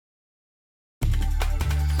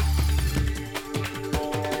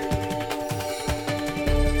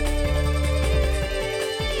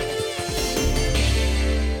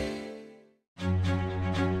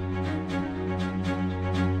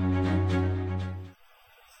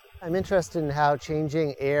I'm interested in how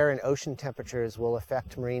changing air and ocean temperatures will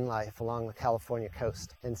affect marine life along the California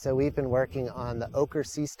coast. And so we've been working on the ochre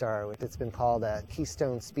sea star, which has been called a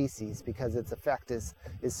keystone species because its effect is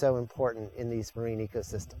so important in these marine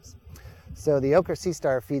ecosystems. So the ochre sea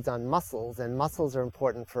star feeds on mussels, and mussels are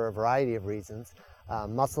important for a variety of reasons.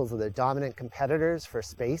 Mussels are the dominant competitors for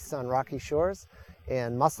space on rocky shores,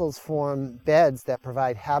 and mussels form beds that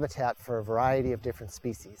provide habitat for a variety of different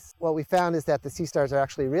species. What we found is that the sea stars are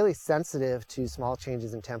actually really sensitive to small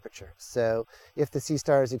changes in temperature. So if the sea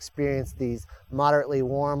stars experience these moderately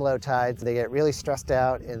warm low tides, they get really stressed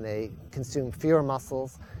out and they consume fewer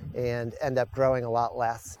mussels and end up growing a lot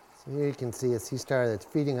less. So here you can see a sea star that's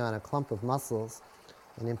feeding on a clump of mussels,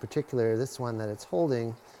 and in particular this one that it's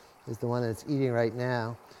holding is the one that it's eating right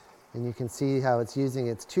now. And you can see how it's using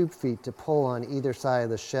its tube feet to pull on either side of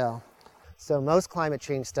the shell. So most climate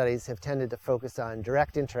change studies have tended to focus on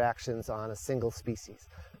direct interactions on a single species.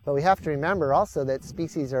 But we have to remember also that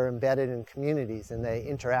species are embedded in communities and they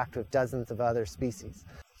interact with dozens of other species.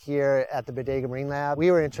 Here at the Bodega Marine Lab, we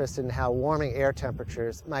were interested in how warming air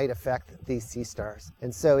temperatures might affect these sea stars.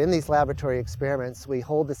 And so in these laboratory experiments, we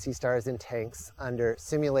hold the sea stars in tanks under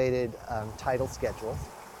simulated tidal schedules.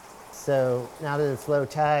 So now that it's low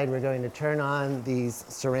tide, we're going to turn on these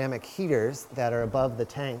ceramic heaters that are above the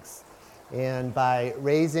tanks. And by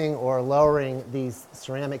raising or lowering these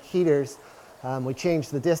ceramic heaters, we change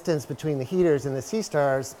the distance between the heaters and the sea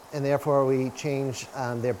stars, and therefore we change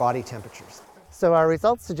their body temperatures. So our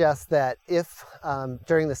results suggest that if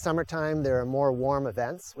during the summertime there are more warm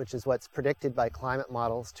events, which is what's predicted by climate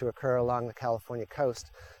models to occur along the California coast,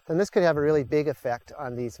 then this could have a really big effect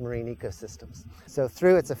on these marine ecosystems. So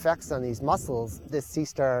through its effects on these mussels, this sea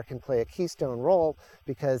star can play a keystone role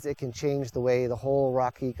because it can change the way the whole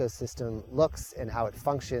rock ecosystem looks and how it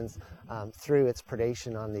functions through its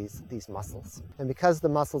predation on these mussels. And because the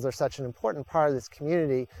mussels are such an important part of this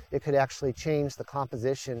community, it could actually change the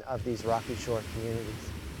composition of these rocky shore communities.